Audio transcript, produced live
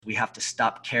We have to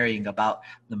stop caring about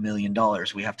the $1 million.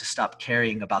 We have to stop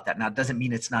caring about that. Now, it doesn't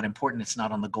mean it's not important. It's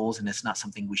not on the goals and it's not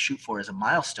something we shoot for as a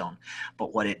milestone.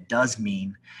 But what it does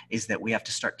mean is that we have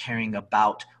to start caring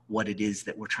about what it is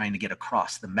that we're trying to get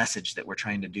across, the message that we're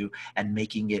trying to do, and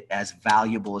making it as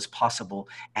valuable as possible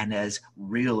and as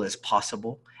real as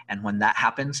possible. And when that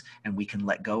happens and we can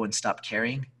let go and stop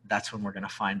caring, that's when we're going to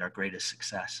find our greatest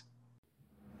success.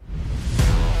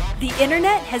 The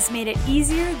internet has made it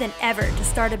easier than ever to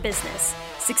start a business.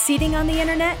 Succeeding on the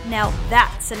internet, now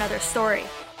that's another story.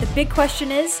 The big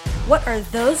question is, what are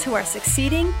those who are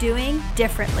succeeding doing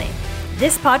differently?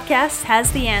 This podcast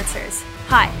has the answers.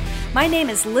 Hi, my name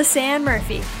is Lisanne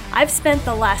Murphy. I've spent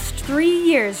the last 3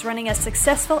 years running a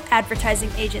successful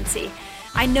advertising agency.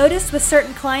 I noticed with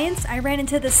certain clients, I ran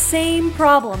into the same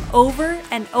problem over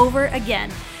and over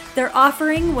again. Their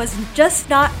offering was just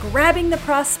not grabbing the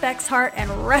prospect's heart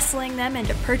and wrestling them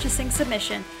into purchasing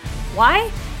submission. Why?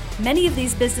 Many of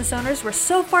these business owners were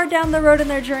so far down the road in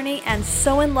their journey and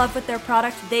so in love with their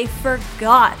product, they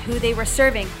forgot who they were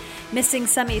serving, missing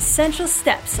some essential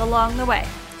steps along the way.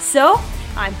 So,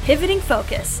 I'm pivoting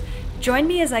focus. Join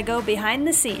me as I go behind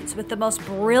the scenes with the most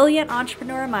brilliant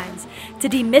entrepreneur minds to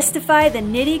demystify the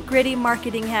nitty-gritty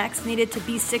marketing hacks needed to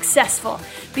be successful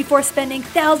before spending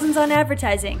thousands on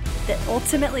advertising that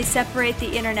ultimately separate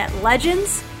the internet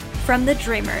legends from the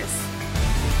dreamers.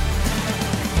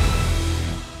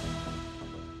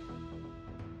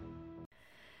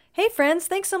 Hey friends,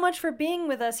 thanks so much for being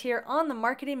with us here on the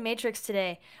Marketing Matrix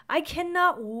today. I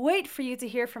cannot wait for you to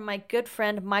hear from my good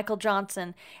friend Michael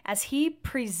Johnson as he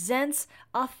presents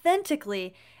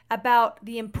authentically about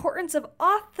the importance of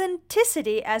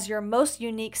authenticity as your most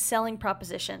unique selling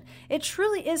proposition. It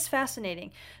truly is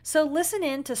fascinating. So listen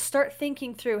in to start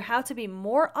thinking through how to be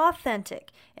more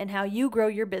authentic and how you grow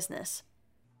your business.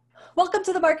 Welcome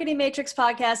to the Marketing Matrix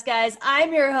podcast, guys.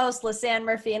 I'm your host, Lisanne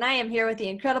Murphy, and I am here with the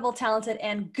incredible, talented,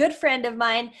 and good friend of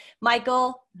mine,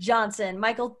 Michael Johnson.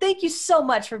 Michael, thank you so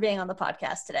much for being on the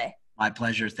podcast today. My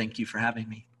pleasure. Thank you for having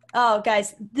me. Oh,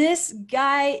 guys, this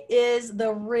guy is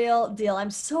the real deal.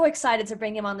 I'm so excited to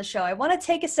bring him on the show. I want to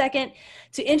take a second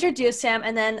to introduce him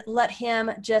and then let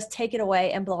him just take it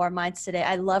away and blow our minds today.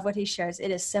 I love what he shares.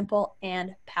 It is simple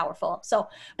and powerful. So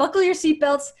buckle your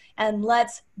seatbelts and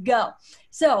let's go.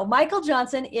 So Michael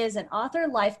Johnson is an author,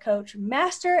 life coach,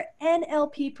 master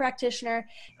NLP practitioner,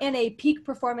 and a peak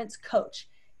performance coach.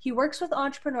 He works with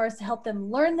entrepreneurs to help them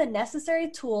learn the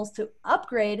necessary tools to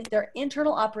upgrade their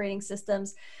internal operating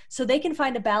systems so they can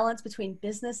find a balance between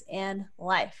business and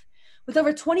life. With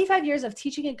over 25 years of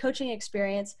teaching and coaching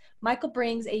experience, Michael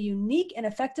brings a unique and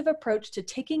effective approach to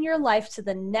taking your life to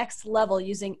the next level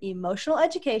using emotional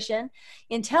education,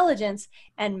 intelligence,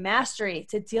 and mastery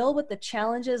to deal with the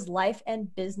challenges life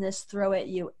and business throw at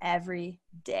you every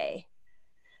day.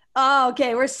 Oh,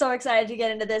 okay, we're so excited to get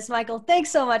into this. Michael,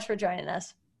 thanks so much for joining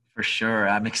us. For sure.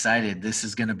 I'm excited. This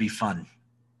is going to be fun.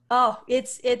 Oh,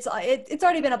 it's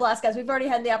already been a blast, guys. We've already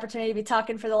had the opportunity to be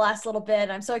talking for the last little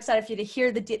bit. I'm so excited for you to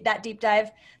hear that deep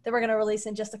dive that we're going to release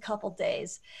in just a couple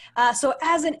days. So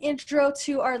as an intro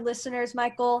to our listeners,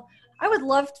 Michael, I would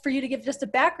love for you to give just a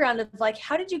background of like,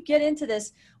 how did you get into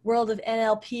this world of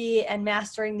NLP and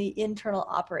mastering the internal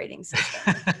operating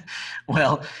system?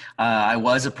 Well, I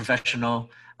was a professional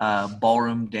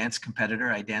ballroom dance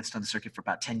competitor. I danced on the circuit for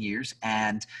about 10 years.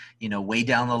 And, way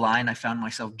down the line, I found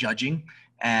myself judging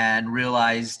and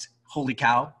realized, holy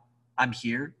cow, I'm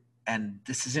here and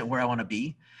this isn't where I want to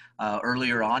be.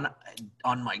 Earlier on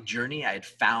my journey, I had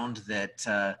found that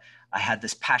I had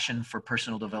this passion for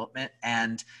personal development,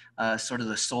 and sort of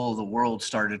the soul of the world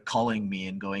started calling me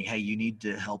and going, hey, you need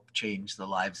to help change the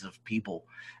lives of people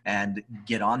and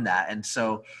get on that. And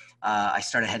so I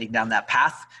started heading down that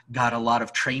path, got a lot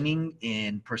of training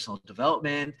in personal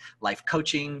development, life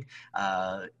coaching.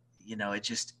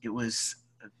 It was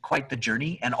quite the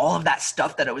journey. And all of that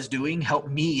stuff that I was doing helped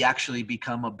me actually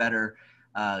become a better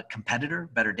competitor,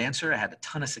 better dancer. I had a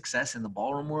ton of success in the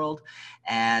ballroom world.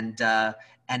 And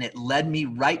it led me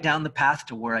right down the path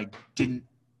to where I didn't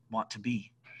want to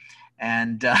be.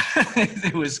 And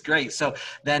it was great. So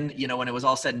then, when it was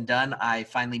all said and done, I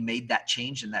finally made that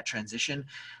change and that transition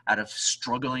out of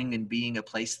struggling and being a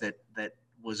place that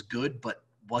was good, but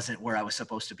wasn't where I was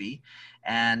supposed to be.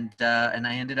 And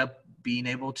I ended up being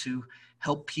able to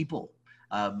help people,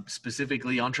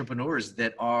 specifically entrepreneurs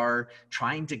that are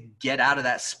trying to get out of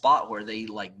that spot where they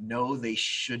know they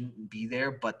shouldn't be there,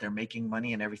 but they're making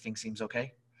money and everything seems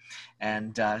okay.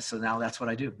 And so now that's what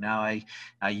I do. Now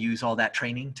I use all that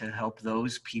training to help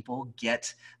those people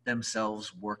get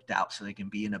themselves worked out so they can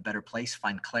be in a better place,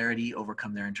 find clarity,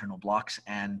 overcome their internal blocks,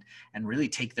 and really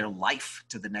take their life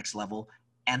to the next level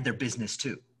and their business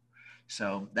too.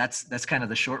 So that's kind of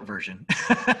the short version.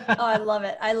 Oh, I love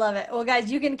it. I love it. Well, guys,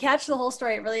 you can catch the whole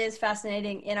story. It really is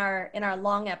fascinating in our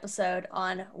long episode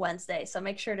on Wednesday. So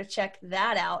make sure to check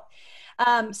that out.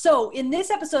 So in this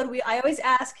episode, I always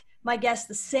ask my guests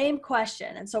the same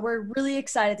question. And so we're really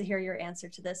excited to hear your answer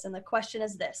to this. And the question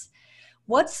is this: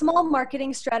 what small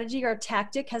marketing strategy or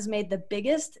tactic has made the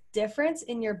biggest difference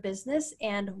in your business,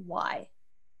 and why?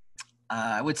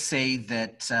 I would say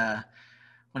that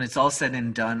when it's all said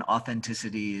and done,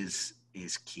 authenticity is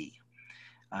key.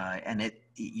 And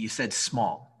you said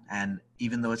small, and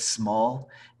even though it's small,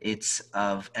 it's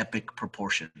of epic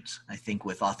proportions. I think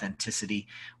with authenticity,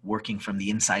 working from the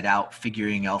inside out,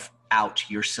 figuring out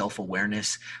your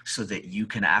self-awareness so that you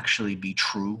can actually be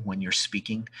true when you're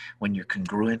speaking, when you're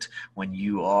congruent, when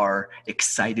you are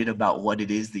excited about what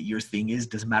it is that your thing is,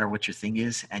 doesn't matter what your thing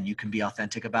is, and you can be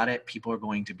authentic about it, people are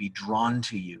going to be drawn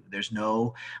to you. There's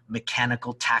no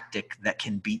mechanical tactic that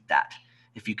can beat that.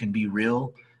 If you can be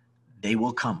real, they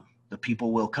will come. The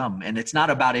people will come. And it's not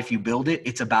about if you build it,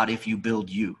 it's about if you build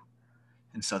you.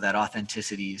 And so that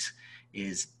authenticity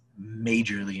is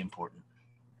majorly important.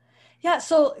 Yeah.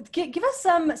 So give us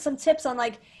some tips on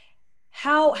like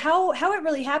how it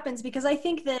really happens, because I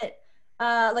think that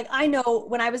like I know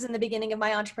when I was in the beginning of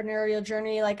my entrepreneurial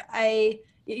journey, like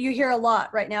you hear a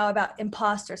lot right now about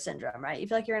imposter syndrome, right? You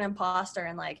feel like you're an imposter,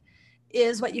 and like,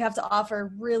 is what you have to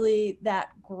offer really that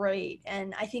great?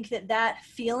 And I think that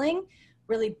feeling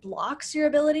really blocks your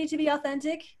ability to be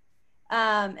authentic.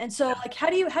 And so like,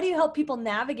 how do you help people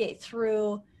navigate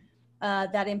through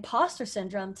that imposter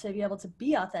syndrome to be able to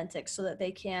be authentic so that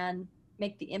they can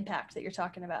make the impact that you're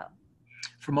talking about?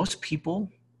 For most people,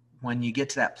 when you get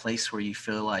to that place where you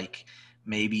feel like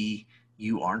maybe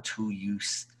you aren't who you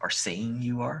are saying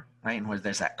you are, right? And where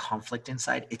there's that conflict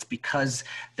inside, it's because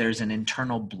there's an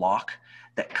internal block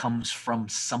that comes from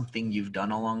something you've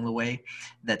done along the way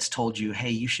that's told you, hey,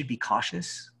 you should be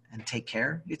cautious and take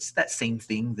care. It's that same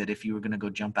thing that if you were going to go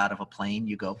jump out of a plane,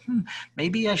 you go,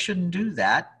 maybe I shouldn't do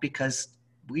that because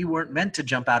we weren't meant to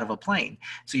jump out of a plane.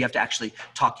 So you have to actually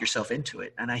talk yourself into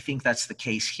it. And I think that's the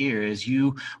case here. Is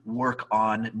you work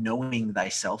on knowing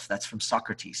thyself. That's from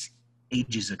Socrates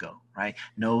ages ago, right?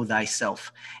 Know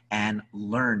thyself and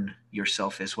learn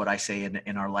yourself is what I say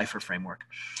in our Lifer framework.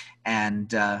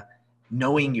 And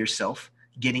knowing yourself,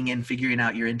 getting in, figuring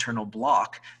out your internal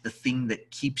block, the thing that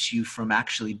keeps you from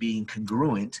actually being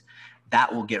congruent,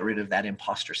 that will get rid of that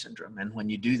imposter syndrome. And when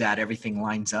you do that, everything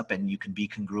lines up and you can be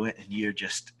congruent and you're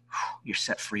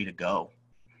set free to go.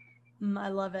 I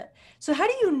love it. So how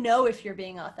do you know if you're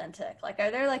being authentic? Like,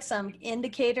 are there like some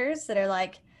indicators that are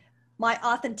like my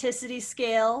authenticity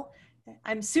scale?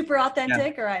 I'm super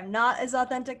authentic, or I'm not as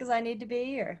authentic as I need to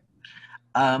be, or?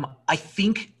 I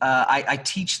think I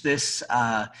teach this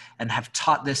and have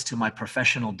taught this to my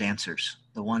professional dancers,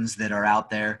 the ones that are out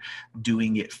there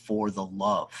doing it for the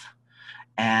love.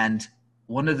 And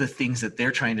one of the things that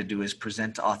they're trying to do is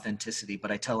present authenticity.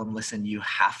 But I tell them, listen, you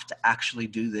have to actually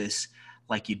do this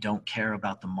like you don't care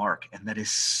about the mark. And that is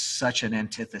such an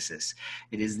antithesis.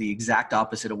 It is the exact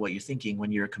opposite of what you're thinking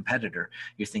when you're a competitor.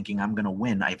 You're thinking, I'm going to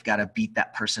win. I've got to beat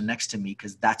that person next to me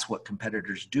because that's what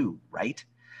competitors do, right?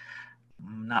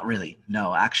 Not really.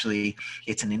 No, actually,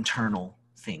 it's an internal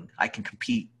thing. I can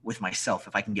compete with myself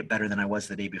if I can get better than I was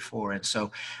the day before. And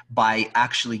so by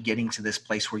actually getting to this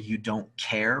place where you don't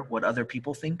care what other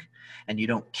people think and you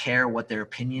don't care what their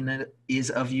opinion is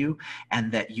of you,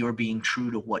 and that you're being true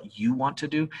to what you want to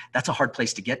do, that's a hard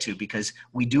place to get to, because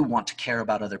we do want to care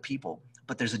about other people.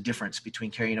 But there's a difference between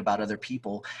caring about other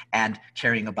people and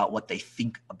caring about what they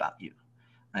think about you.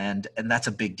 And that's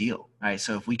a big deal, right?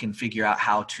 So if we can figure out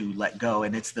how to let go,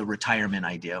 and it's the retirement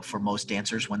idea for most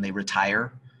dancers, when they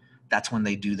retire, that's when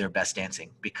they do their best dancing,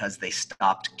 because they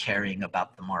stopped caring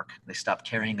about the mark. They stopped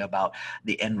caring about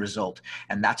the end result.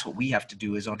 And that's what we have to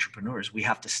do as entrepreneurs. We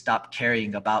have to stop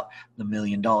caring about the $1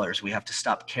 million. We have to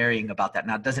stop caring about that.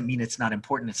 Now, it doesn't mean it's not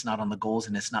important. It's not on the goals,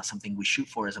 and it's not something we shoot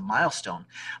for as a milestone.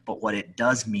 But what it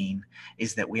does mean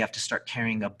is that we have to start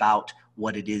caring about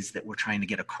what it is that we're trying to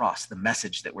get across, the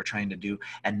message that we're trying to do,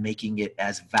 and making it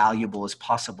as valuable as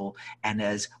possible and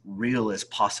as real as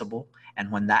possible. And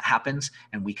when that happens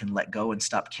and we can let go and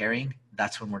stop caring,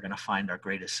 that's when we're going to find our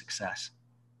greatest success.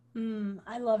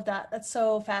 I love that. That's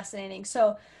so fascinating.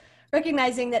 So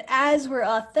recognizing that as we're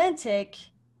authentic,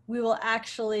 we will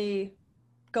actually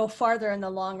go farther in the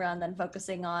long run than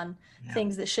focusing on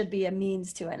things that should be a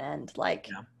means to an end, like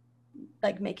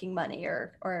making money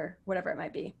or whatever it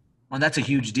might be. Well, that's a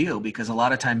huge deal, because a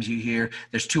lot of times you hear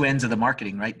there's two ends of the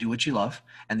marketing, right? Do what you love.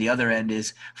 And the other end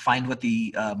is find what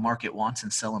the market wants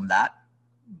and sell them that.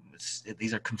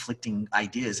 these are conflicting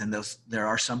ideas. And there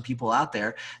are some people out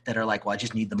there that are like, well, I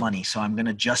just need the money. So I'm going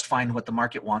to just find what the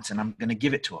market wants and I'm going to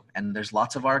give it to them. And there's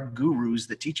lots of our gurus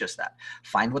that teach us that.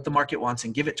 Find what the market wants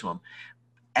and give it to them.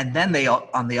 And then they,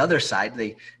 on the other side,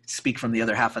 they speak from the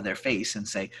other half of their face and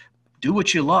say, do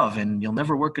what you love and you'll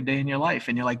never work a day in your life.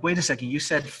 And you're like, wait a second, you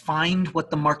said find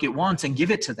what the market wants and give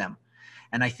it to them.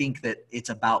 And I think that it's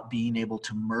about being able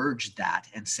to merge that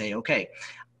and say, okay,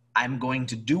 I'm going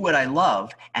to do what I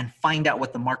love and find out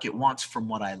what the market wants from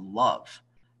what I love,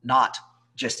 not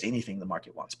just anything the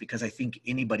market wants. Because I think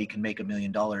anybody can make $1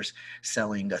 million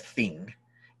selling a thing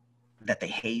that they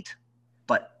hate.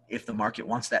 But if the market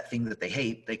wants that thing that they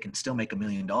hate, they can still make $1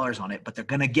 million on it, but they're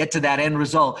going to get to that end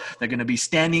result. They're going to be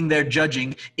standing there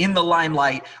judging in the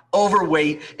limelight,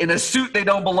 overweight, in a suit they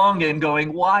don't belong in,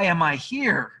 going, why am I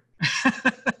here?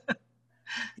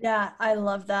 Yeah, I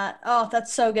love that. Oh,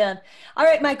 that's so good. All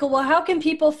right, Michael. Well, how can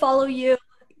people follow you,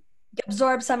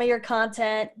 absorb some of your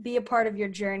content, be a part of your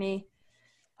journey?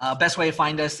 Best way to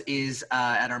find us is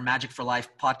at our Magic for Life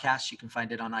podcast. You can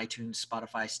find it on iTunes,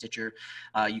 Spotify, Stitcher.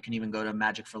 You can even go to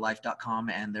magicforlife.com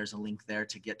and there's a link there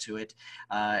to get to it.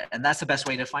 And that's the best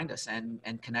way to find us and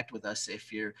connect with us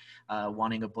if you're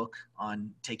wanting a book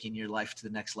on taking your life to the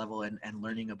next level and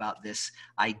learning about this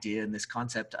idea and this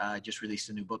concept. I just released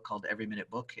a new book called Every Minute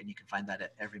Book, and you can find that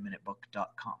at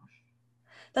everyminutebook.com.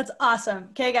 That's awesome.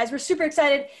 Okay, guys, we're super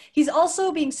excited. He's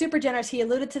also being super generous. He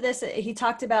alluded to this. He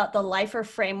talked about the Lifer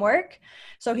framework.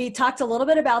 So he talked a little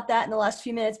bit about that in the last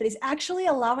few minutes, but he's actually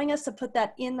allowing us to put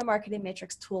that in the Marketing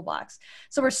Matrix toolbox.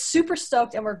 So we're super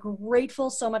stoked and we're grateful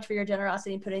so much for your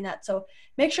generosity in putting that. So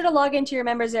make sure to log into your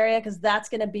members area because that's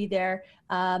going to be there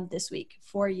this week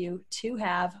for you to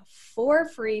have for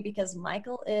free because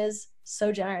Michael is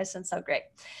so generous and so great.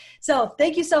 So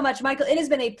thank you so much, Michael. It has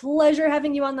been a pleasure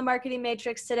having you on the Marketing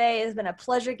Matrix today. It has been a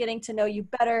pleasure getting to know you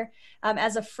better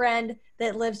as a friend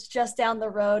that lives just down the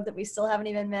road that we still haven't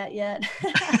even met yet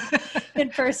in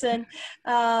person.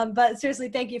 But seriously,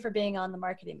 thank you for being on the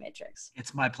Marketing Matrix.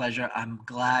 It's my pleasure. I'm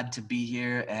glad to be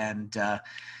here and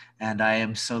I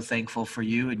am so thankful for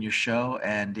you and your show.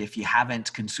 And if you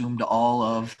haven't consumed all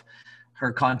of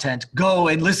her content, go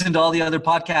and listen to all the other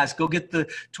podcasts. Go get the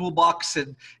toolbox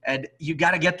and you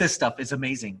got to get this stuff. It's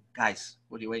amazing. Guys,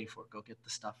 what are you waiting for? Go get the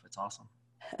stuff. It's awesome.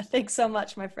 Thanks so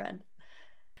much, my friend.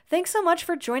 Thanks so much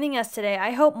for joining us today.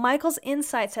 I hope Michael's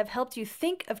insights have helped you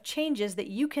think of changes that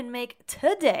you can make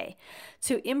today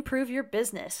to improve your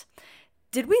business.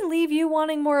 Did we leave you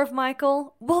wanting more of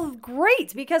Michael? Well,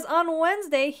 great, because on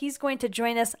Wednesday, he's going to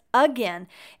join us again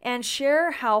and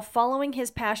share how following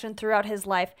his passion throughout his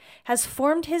life has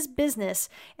formed his business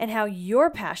and how your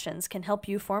passions can help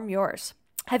you form yours.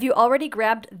 Have you already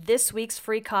grabbed this week's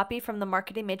free copy from the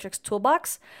Marketing Matrix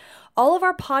Toolbox? All of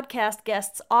our podcast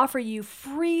guests offer you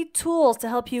free tools to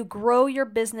help you grow your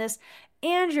business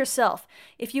and yourself.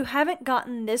 If you haven't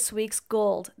gotten this week's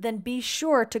gold, then be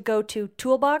sure to go to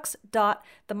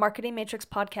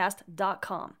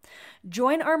toolbox.themarketingmatrixpodcast.com.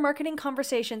 Join our marketing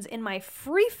conversations in my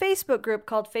free Facebook group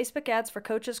called Facebook Ads for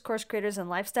Coaches, Course Creators, and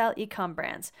Lifestyle Ecom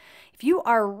Brands. If you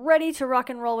are ready to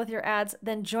rock and roll with your ads,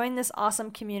 then join this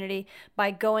awesome community by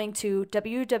going to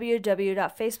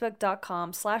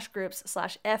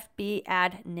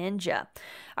www.facebook.com/groups/FBAdNinja.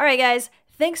 All right, guys.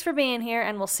 Thanks for being here,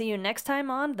 and we'll see you next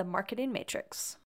time on The Marketing Matrix.